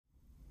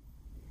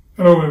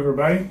Hello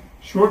everybody,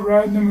 short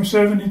ride number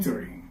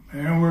 73,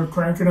 and we're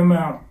cranking them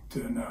out,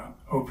 and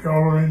hope y'all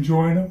are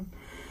enjoying them.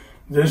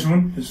 This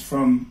one is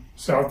from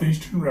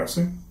Southeastern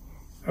Wrestling.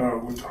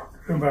 We're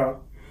talking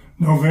about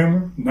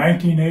November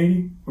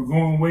 1980. We're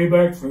going way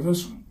back for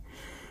this one.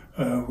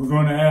 We're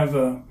going to have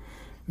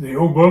the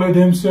old bullet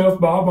himself,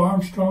 Bob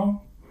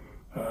Armstrong.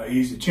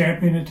 He's the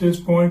champion at this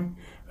point.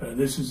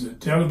 This is a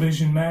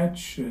television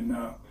match,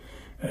 and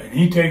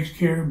he takes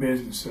care of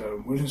business,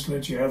 so we'll just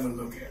let you have a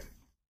look at it.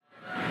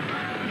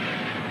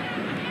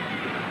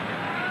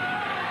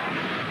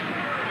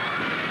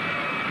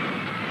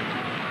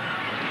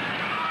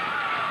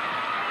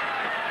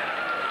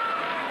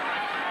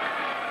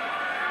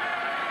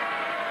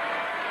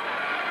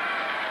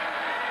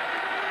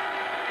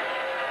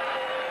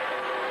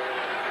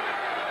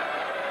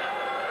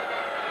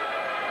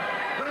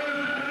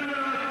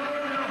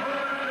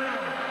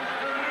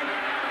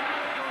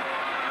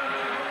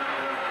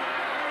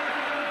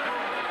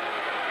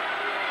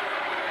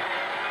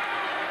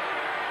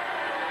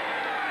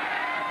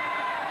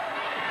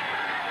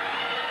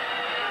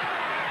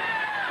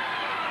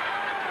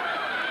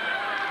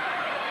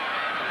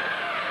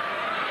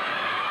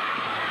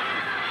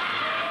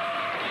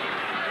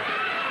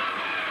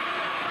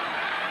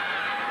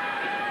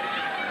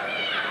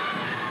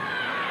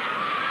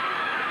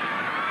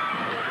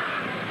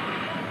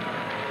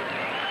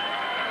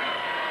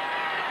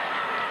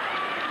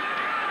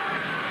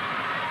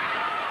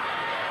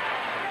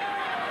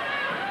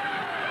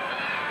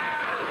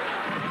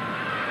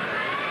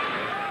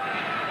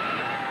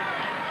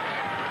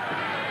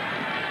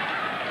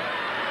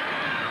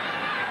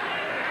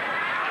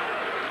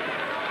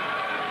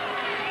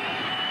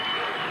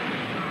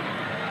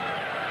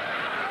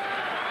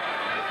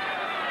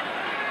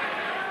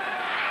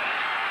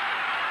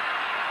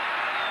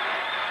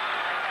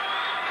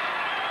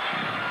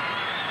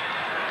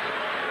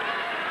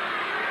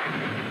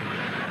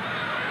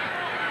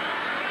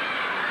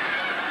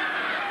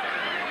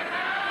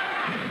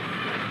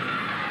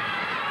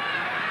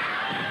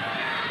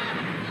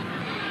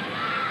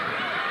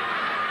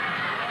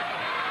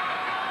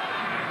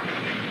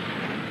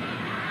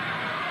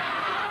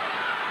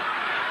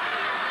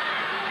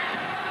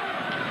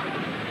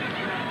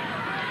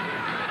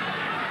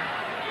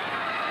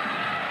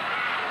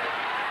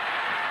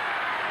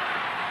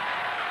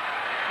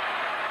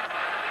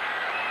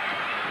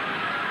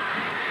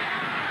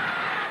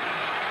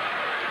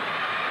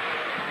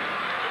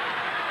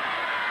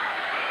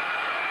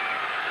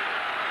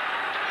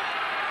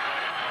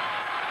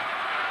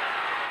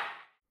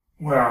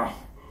 Wow,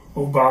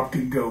 old Bob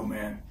could go,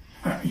 man.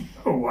 I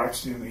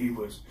watched him.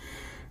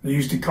 They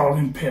used to call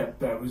him Pep.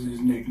 That was his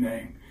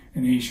nickname.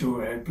 And he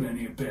sure had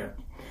plenty of pep.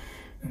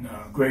 And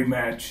great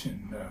match.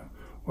 And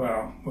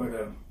wow, what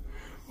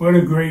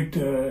a great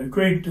thing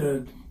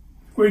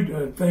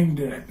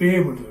to be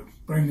able to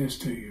bring this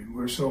to you. And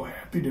we're so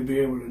happy to be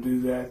able to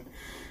do that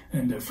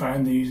and to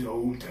find these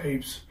old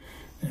tapes.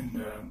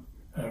 And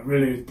I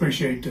really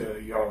appreciate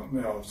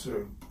y'all's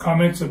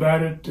comments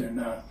about it.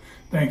 And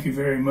thank you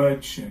very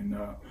much. And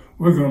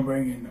we're going to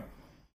bring in